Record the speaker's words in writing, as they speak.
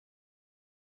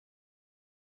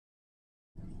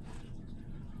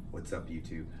What's up,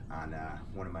 YouTube? On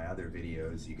one of my other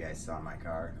videos, you guys saw my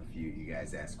car. A few of you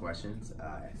guys asked questions.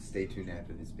 Stay tuned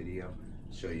after this video.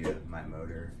 I'll show you my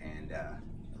motor and a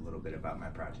little bit about my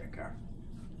project car.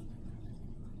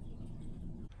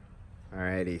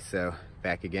 Alrighty, so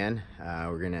back again.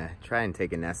 We're gonna try and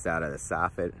take a nest out of the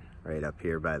soffit right up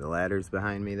here by the ladders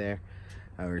behind me there.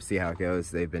 We're gonna see how it goes.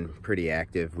 They've been pretty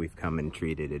active. We've come and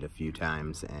treated it a few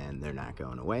times and they're not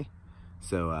going away.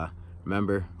 So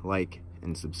remember, like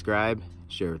and subscribe,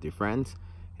 share with your friends,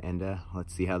 and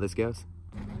let's see how this goes.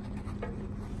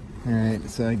 All right,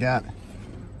 so I got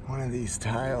one of these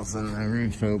tiles on the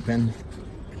roof open.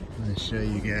 I'm gonna show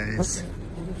you guys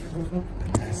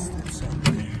the nest that's up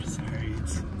there. Sorry,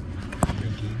 it's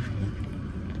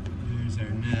there's our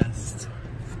nest.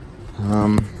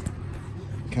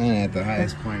 Kind of at the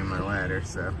highest point of my ladder,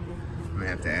 so I'm gonna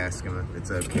have to ask him if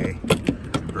it's okay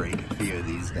to break a few of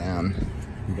these down.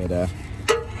 But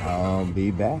I'll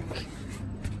be back.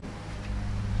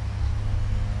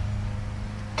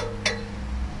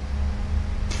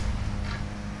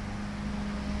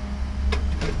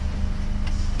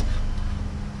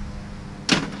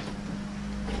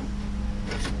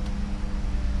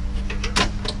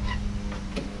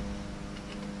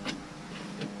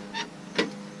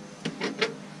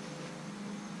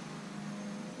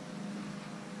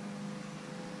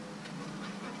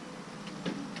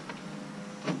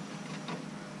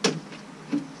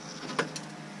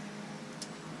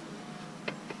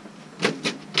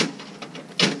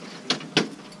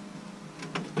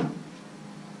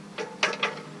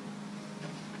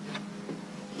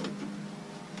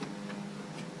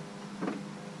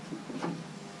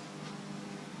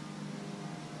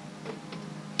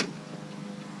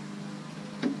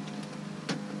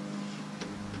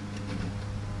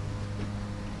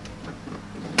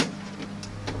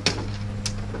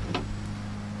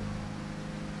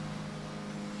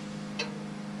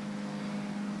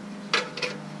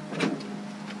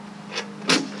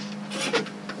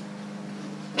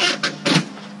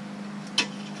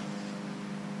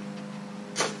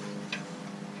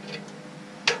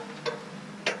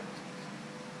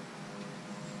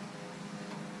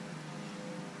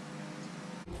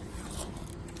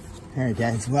 Alright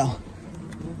guys, well,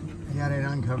 I got it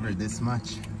uncovered this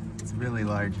much. It's a really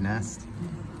large nest.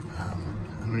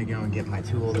 I'm gonna go and get my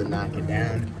tool to knock it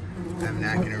down. I'm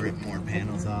not gonna rip more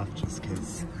panels off just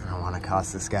because I don't want to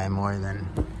cost this guy more than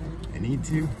I need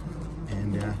to.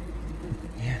 And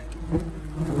yeah,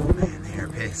 man, they are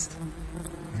pissed.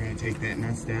 We're gonna take that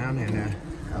nest down and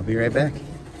I'll be right back.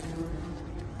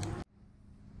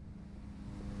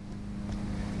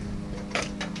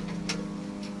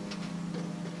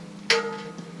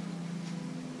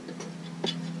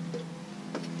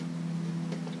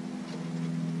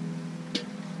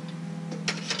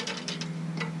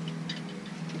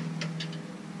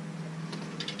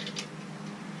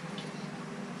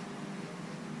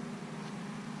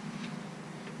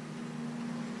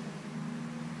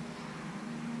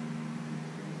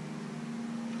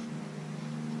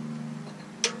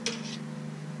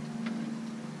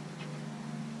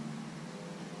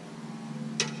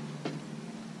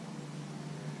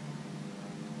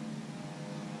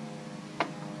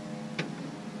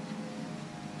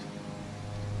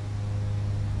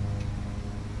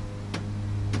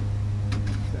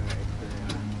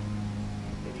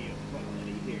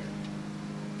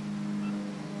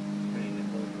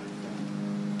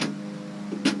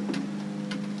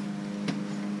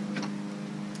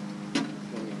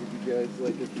 Guys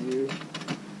like a view.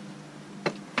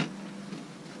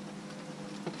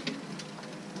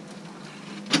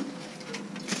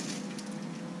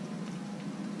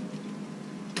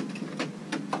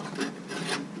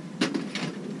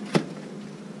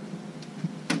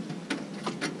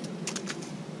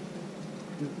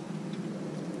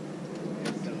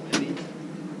 There's so many.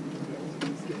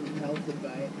 Just getting pelted by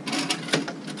it.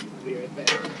 I'll be right back.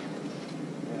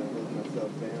 Gotta hold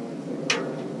myself balanced.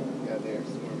 Got there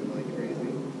swarming like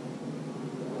crazy.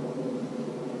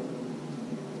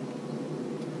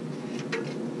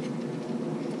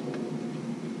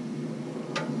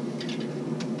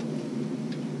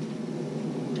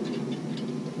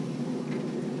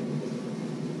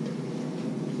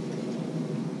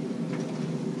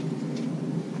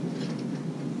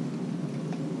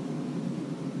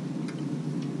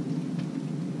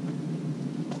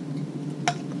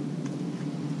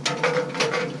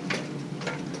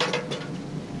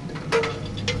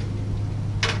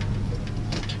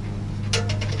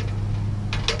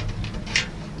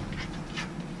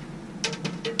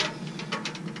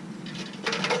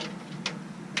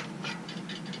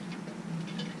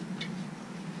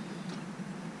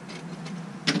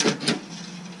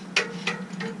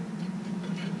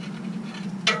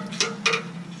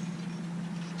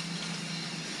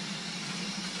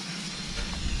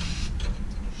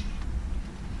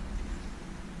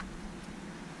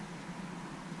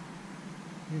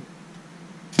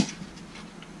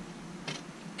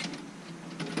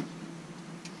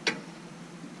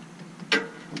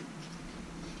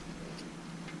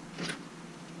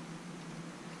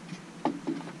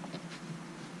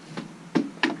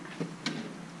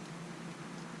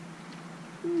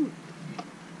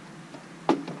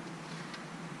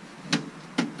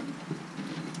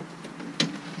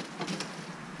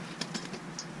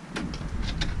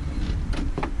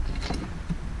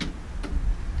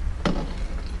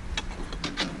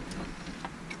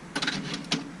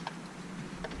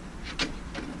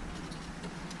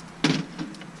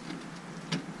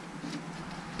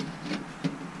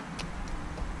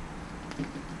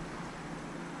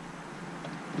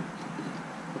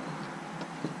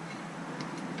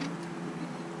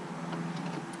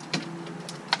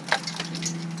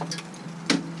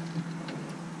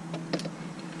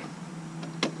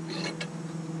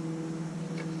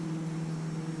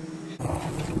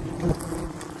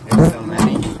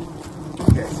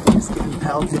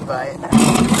 pelted by it.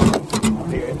 I'll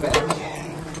be right back.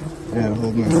 Yeah,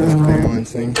 hold myself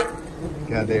balancing.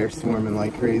 God, they are swarming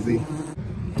like crazy.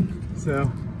 So,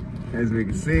 as we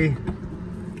can see,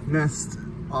 nest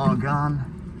all gone.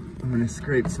 I'm gonna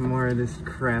scrape some more of this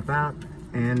crap out,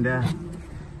 and I'm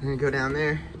gonna go down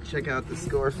there, check out the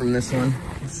score from this one.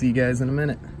 I'll see you guys in a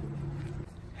minute.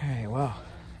 All right, well,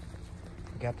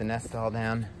 we got the nest all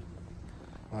down.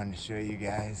 Wanted to show you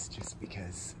guys just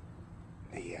because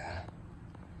the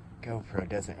GoPro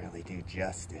doesn't really do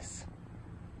justice.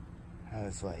 I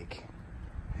was like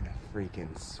in a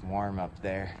freaking swarm up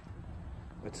there.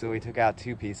 But so we took out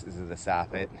 2 pieces of the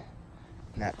soffit.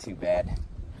 Not too bad.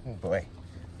 Oh boy,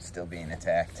 still being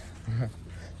attacked.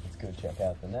 Let's go check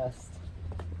out the nest.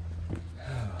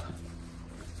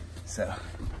 So,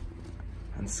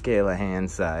 on scale of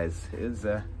hand size, is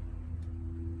a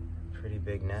pretty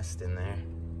big nest in there.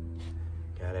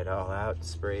 Got it all out,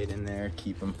 sprayed in there,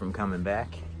 keep them from coming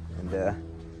back. And that,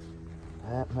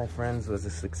 my friends, was a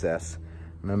success.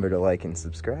 Remember to like and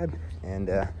subscribe, and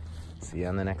see you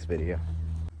on the next video.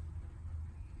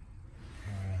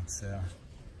 Alright, so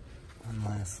one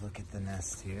last look at the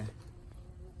nest here.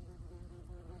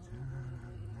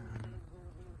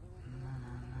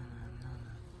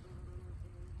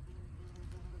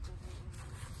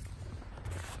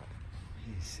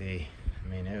 You see, I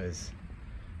mean, it was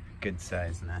a good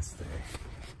sized nest there.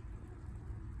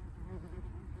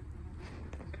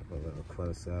 A couple little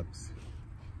close-ups.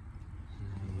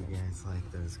 You guys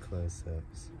like those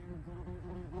close-ups.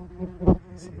 You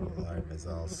see the larva's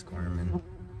all squirming.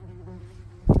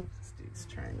 This dude's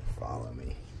trying to follow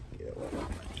me. Get away from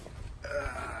me.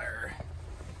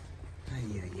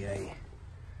 Ay.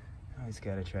 Always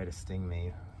gotta try to sting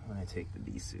me when I take the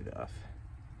bee suit off.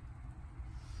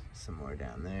 Some more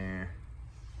down there.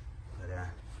 But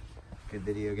good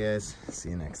video, guys. See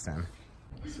you next time.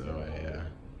 So I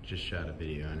just shot a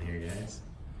video on here, guys.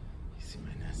 You see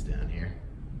my nest down here.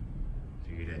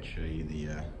 Figured I'd show you the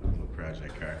little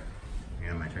project car. I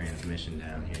got my transmission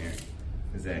down here.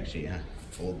 This is actually an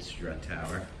old strut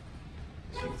tower.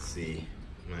 As you can see,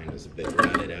 mine was a bit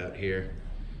rotted out here.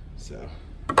 So,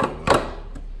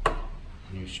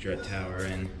 new strut tower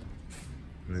in.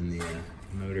 And then the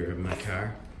motor of my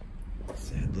car,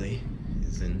 sadly,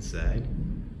 is inside.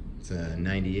 It's a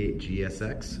 98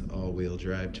 GSX all-wheel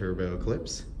drive turbo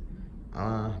Eclipse.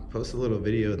 I'll post a little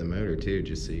video of the motor too,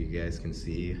 just so you guys can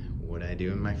see what I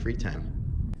do in my free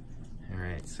time.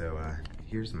 Alright, so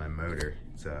here's my motor.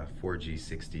 It's a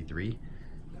 4G63.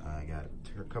 I got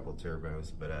a couple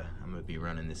turbos, but I'm going to be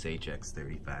running this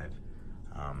HX35.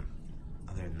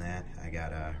 Other than that, I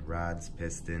got rods,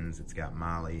 pistons, it's got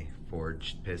Molly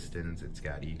forged pistons, it's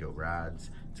got Ego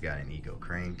rods, it's got an Ego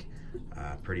crank.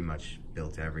 Pretty much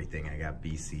built everything. I got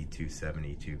BC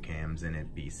 272 cams in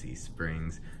it, BC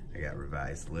springs, I got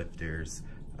revised lifters,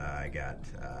 I got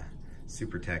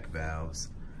Super Tech valves.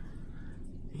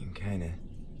 You can kind of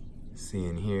see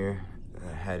in here,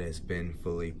 the head has been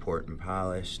fully port and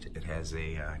polished. It has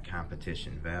a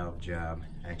competition valve job.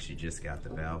 I actually just got the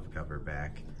valve cover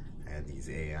back. I had these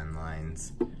AN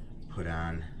lines put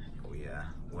on. We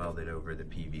welded over the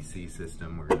PVC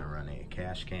system. We're gonna run a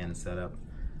cash can setup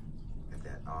with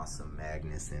that awesome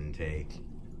Magnus intake.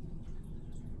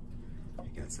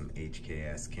 I got some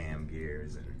HKS cam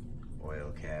gears and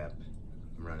oil cap.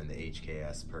 I'm running the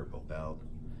HKS purple belt.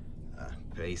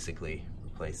 Basically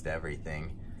replaced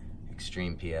everything.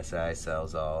 Extreme PSI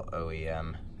sells all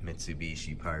OEM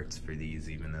Mitsubishi parts for these,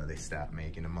 even though they stopped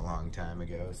making them a long time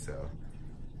ago. So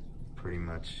pretty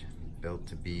much built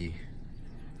to be,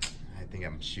 I think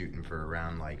I'm shooting for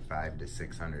around like 500 to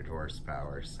 600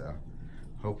 horsepower. So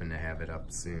hoping to have it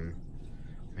up soon.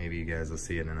 Maybe you guys will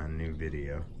see it in a new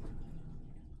video.